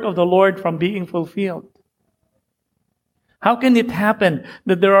the work of the Lord from being fulfilled. How can it happen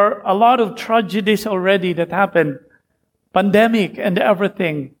that there are a lot of tragedies already that happen? Pandemic and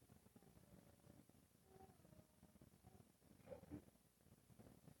everything.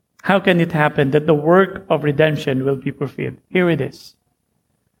 How can it happen that the work of redemption will be fulfilled? Here it is.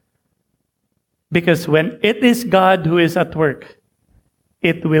 Because when it is God who is at work,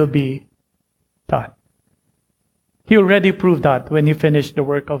 it will be done. He already proved that when he finished the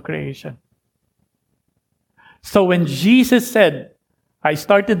work of creation. So when Jesus said, I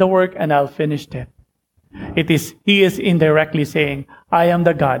started the work and I'll finish it, he is indirectly saying, I am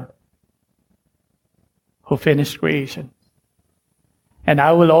the God who finished creation. And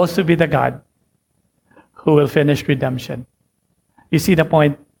I will also be the God who will finish redemption. You see the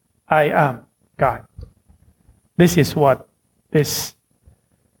point? I am God. This is what this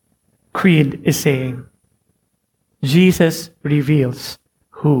creed is saying. Jesus reveals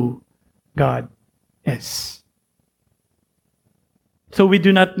who God is. So we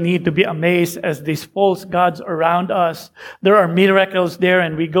do not need to be amazed as these false gods around us. There are miracles there,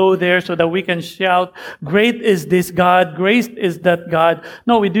 and we go there so that we can shout, great is this God, great is that God.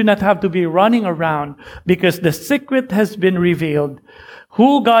 No, we do not have to be running around, because the secret has been revealed.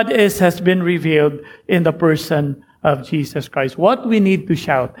 Who God is has been revealed in the person of Jesus Christ. What we need to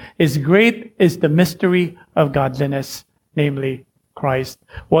shout is, great is the mystery of godliness, namely Christ.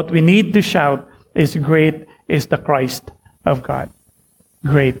 What we need to shout is, great is the Christ of God.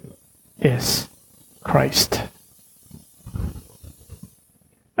 Great is Christ.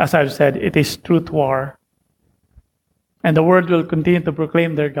 As I've said, it is truth war. And the world will continue to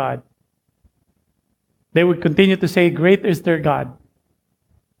proclaim their God. They would continue to say, great is their God.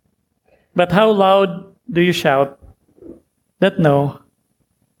 But how loud do you shout that no,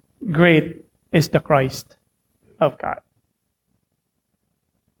 great is the Christ of God?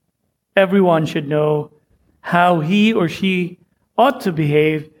 Everyone should know how he or she ought to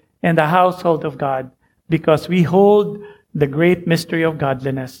behave in the household of God, because we hold the great mystery of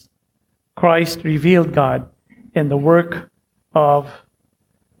godliness. Christ revealed God in the work of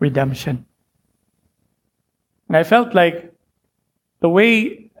redemption. And I felt like the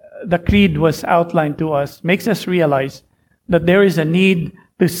way the creed was outlined to us makes us realize that there is a need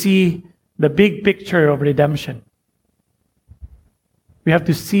to see the big picture of redemption. We have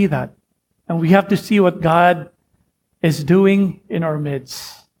to see that. And we have to see what God is doing in our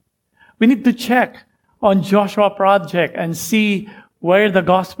midst. We need to check on Joshua Project and see where the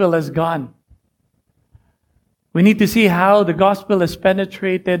gospel has gone. We need to see how the gospel has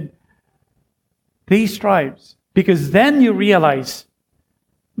penetrated these tribes, because then you realize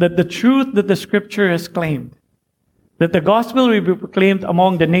that the truth that the scripture has claimed, that the gospel will be proclaimed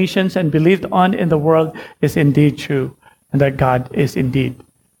among the nations and believed on in the world, is indeed true, and that God is indeed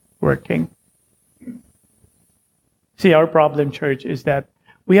working. See, our problem, church, is that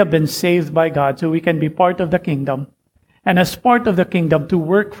we have been saved by God so we can be part of the kingdom. and as part of the kingdom to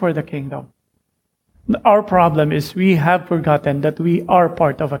work for the kingdom. Our problem is we have forgotten that we are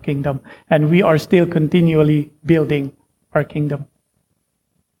part of a kingdom and we are still continually building our kingdom.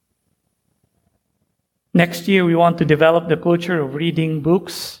 Next year, we want to develop the culture of reading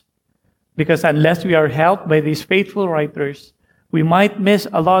books, because unless we are helped by these faithful writers, we might miss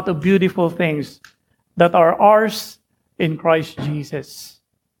a lot of beautiful things that are ours in Christ Jesus.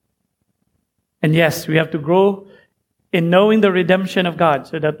 And yes, we have to grow in knowing the redemption of God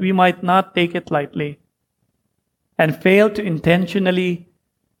so that we might not take it lightly and fail to intentionally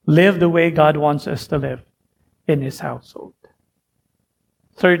live the way God wants us to live in His household.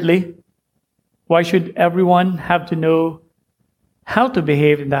 Thirdly, why should everyone have to know how to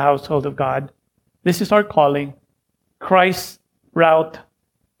behave in the household of God? This is our calling. Christ wrought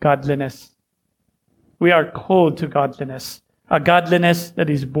godliness. We are called to godliness, a godliness that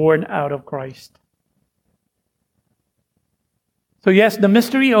is born out of Christ. So yes, the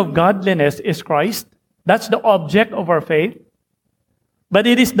mystery of godliness is Christ. That's the object of our faith. But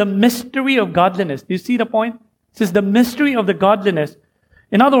it is the mystery of godliness. Do you see the point? It says the mystery of the godliness.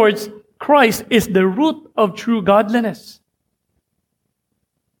 In other words, Christ is the root of true godliness.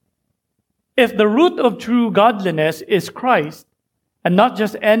 If the root of true godliness is Christ, and not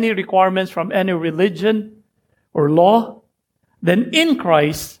just any requirements from any religion or law, then in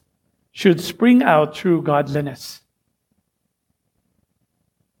Christ should spring out true godliness.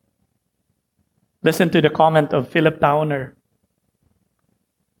 Listen to the comment of Philip Towner.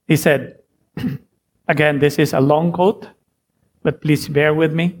 He said, again, this is a long quote, but please bear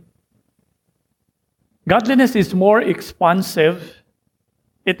with me. Godliness is more expansive.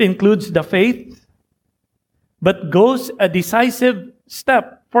 It includes the faith, but goes a decisive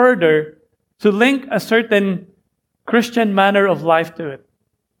step further to link a certain Christian manner of life to it.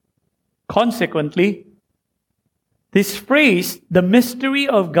 Consequently, this phrase, the mystery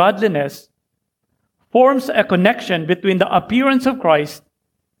of godliness, forms a connection between the appearance of Christ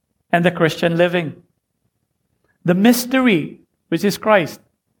and the Christian living. The mystery, which is Christ,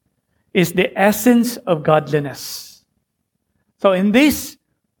 is the essence of godliness. So in this,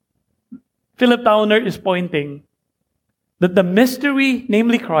 Philip Towner is pointing that the mystery,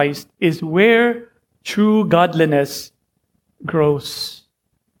 namely Christ, is where true godliness grows.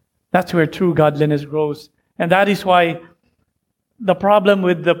 That's where true godliness grows. And that is why the problem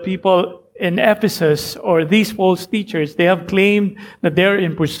with the people in Ephesus or these false teachers, they have claimed that they're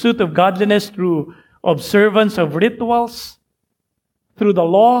in pursuit of godliness through observance of rituals, through the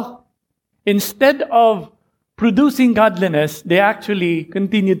law. Instead of producing godliness, they actually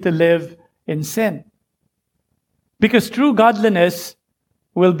continued to live in sin. Because true godliness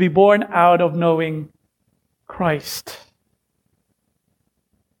will be born out of knowing Christ.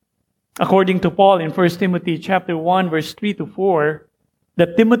 According to Paul in 1 Timothy chapter 1, verse 3 to 4,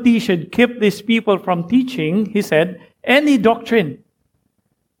 that Timothy should keep these people from teaching, he said, any doctrine,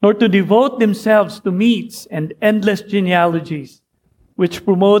 nor to devote themselves to meats and endless genealogies, which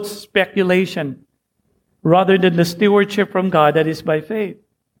promotes speculation, rather than the stewardship from God that is by faith.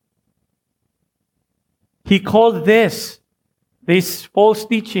 He called this false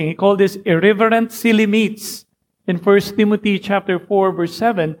teaching, he called this irreverent, silly meats in 1 Timothy chapter 4, verse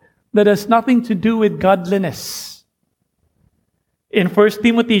 7, that has nothing to do with godliness. In 1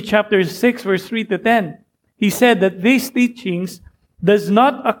 Timothy chapter 6, verse 3 to 10, he said that these teachings does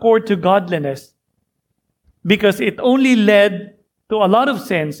not accord to godliness because it only led to a lot of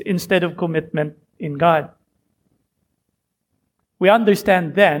sins instead of commitment in God. We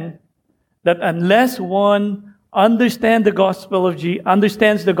understand then that unless one understands the gospel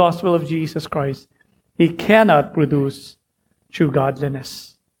of Jesus Christ, he cannot produce true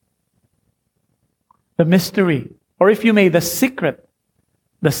godliness. The mystery, or if you may, the secret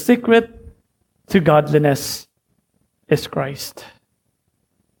to godliness is Christ.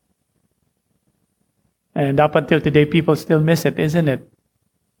 And up until today, people still miss it, isn't it?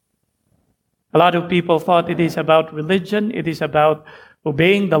 A lot of people thought it is about religion, it is about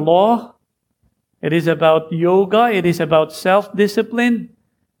obeying the law, it is about yoga, it is about self-discipline,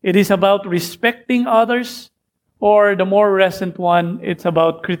 it is about respecting others, or the more recent one, it's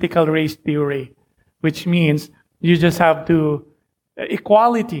about critical race theory, which means you just have to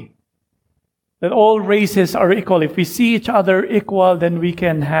equality, that all races are equal. If we see each other equal, then we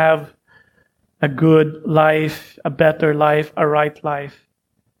can have a good life, a better life, a right life.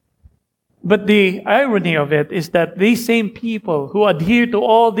 But the irony of it is that these same people who adhere to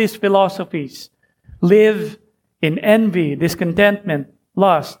all these philosophies live in envy, discontentment,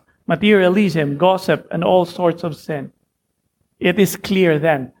 lust, materialism, gossip, and all sorts of sin. It is clear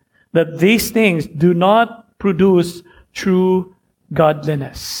then that these things do not produce true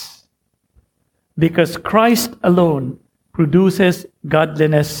godliness. Because Christ alone produces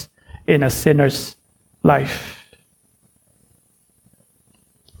godliness in a sinner's life.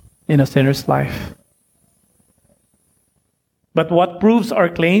 In a sinner's life. But what proves our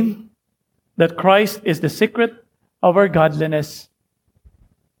claim that Christ is the secret of our godliness,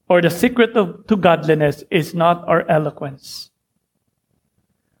 or the secret to godliness, is not our eloquence.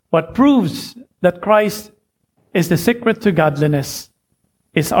 What proves that Christ is the secret to godliness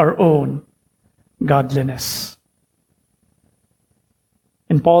is our own godliness.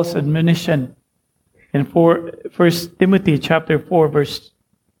 In Paul's admonition in 1 Timothy chapter 4, verse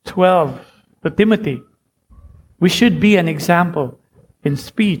 12 to Timothy, we should be an example in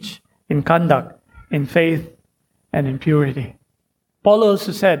speech, in conduct, in faith, and in purity. Paul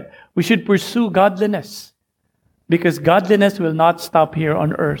also said we should pursue godliness, because godliness will not stop here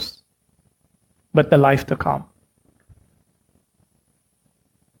on earth, but the life to come.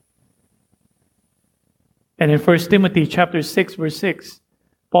 And in 1 Timothy chapter 6, verse 6,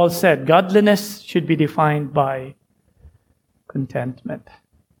 Paul said godliness should be defined by contentment.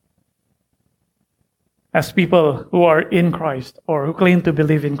 As people who are in Christ or who claim to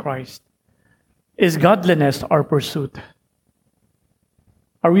believe in Christ, is godliness our pursuit?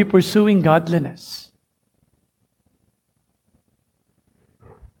 Are we pursuing godliness?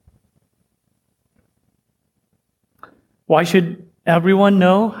 Why should everyone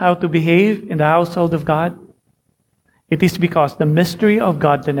know how to behave in the household of God? It is because the mystery of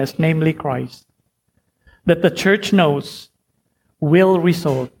godliness, namely Christ, that the church knows will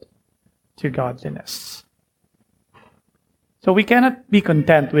result to godliness. So we cannot be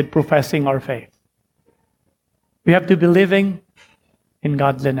content with professing our faith. We have to be living in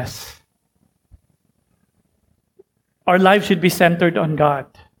godliness. Our life should be centered on God.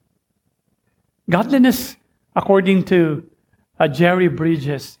 Godliness, according to Jerry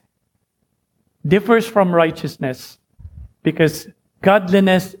Bridges, differs from righteousness because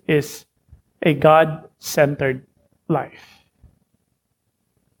godliness is a God-centered life,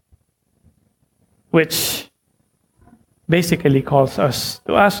 which basically calls us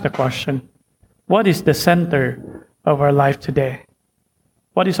to ask the question, what is the center of our life today?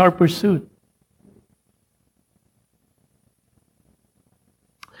 What is our pursuit?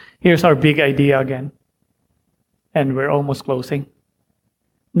 Here's our big idea again, and we're almost closing.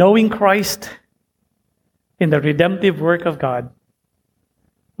 Knowing Christ in the redemptive work of God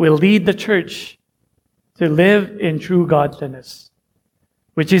will lead the church to live in true godliness,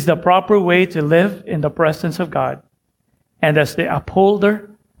 which is the proper way to live in the presence of God and as the upholder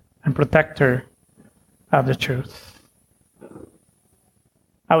and protector of the truth.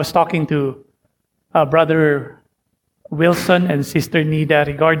 I was talking to Brother Wilson and Sister Nida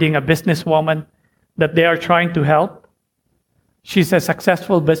regarding a businesswoman that they are trying to help. She's a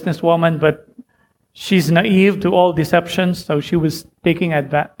successful businesswoman, but she's naive to all deceptions, so she was taken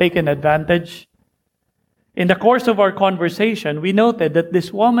advantage. In the course of our conversation, we noted that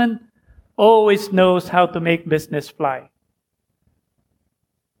this woman always knows how to make business fly.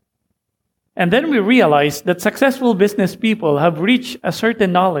 And then we realized that successful business people have reached a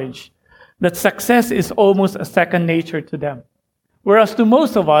certain knowledge that success is almost a second nature to them. Whereas to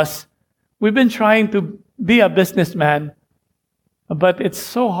most of us, we've been trying to be a businessman, but it's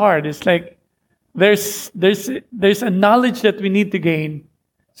so hard. It's like there's a knowledge that we need to gain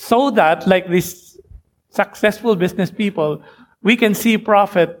so that, like these successful business people, we can see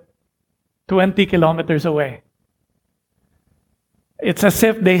profit 20 kilometers away. It's as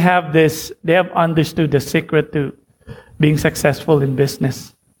if they have understood the secret to being successful in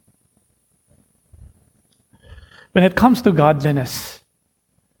business. When it comes to godliness,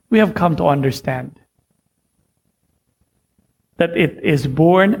 we have come to understand that it is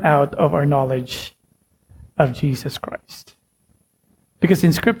born out of our knowledge of Jesus Christ. Because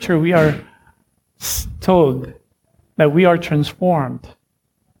in Scripture, we are told that we are transformed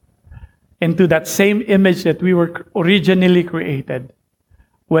into that same image that we were originally created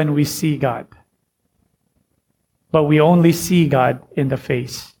when we see God. But we only see God in the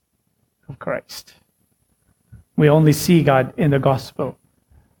face of Christ. We only see God in the gospel.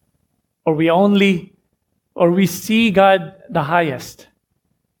 Or we see God the highest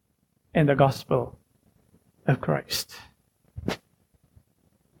in the gospel of Christ.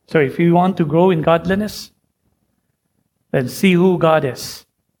 So if you want to grow in godliness, then see who God is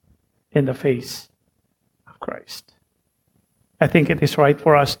in the face of Christ. I think it is right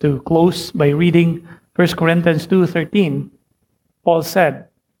for us to close by reading 1 Corinthians 2:13. Paul said,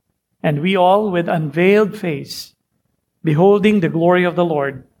 "And we all with unveiled face, beholding the glory of the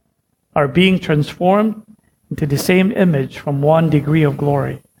Lord, are being transformed into the same image from one degree of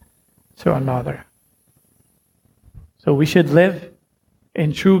glory to another. So we should live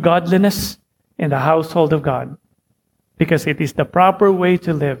in true godliness in the household of God, because it is the proper way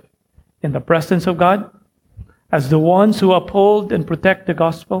to live in the presence of God as the ones who uphold and protect the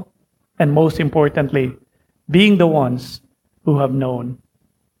gospel, and most importantly, being the ones who have known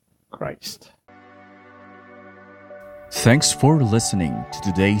Christ. Thanks for listening to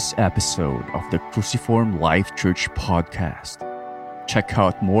today's episode of the Cruciform Life Church podcast. Check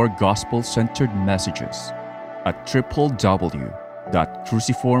out more gospel-centered messages at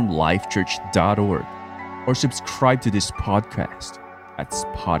www.cruciformlifechurch.org or subscribe to this podcast at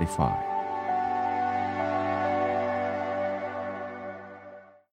Spotify.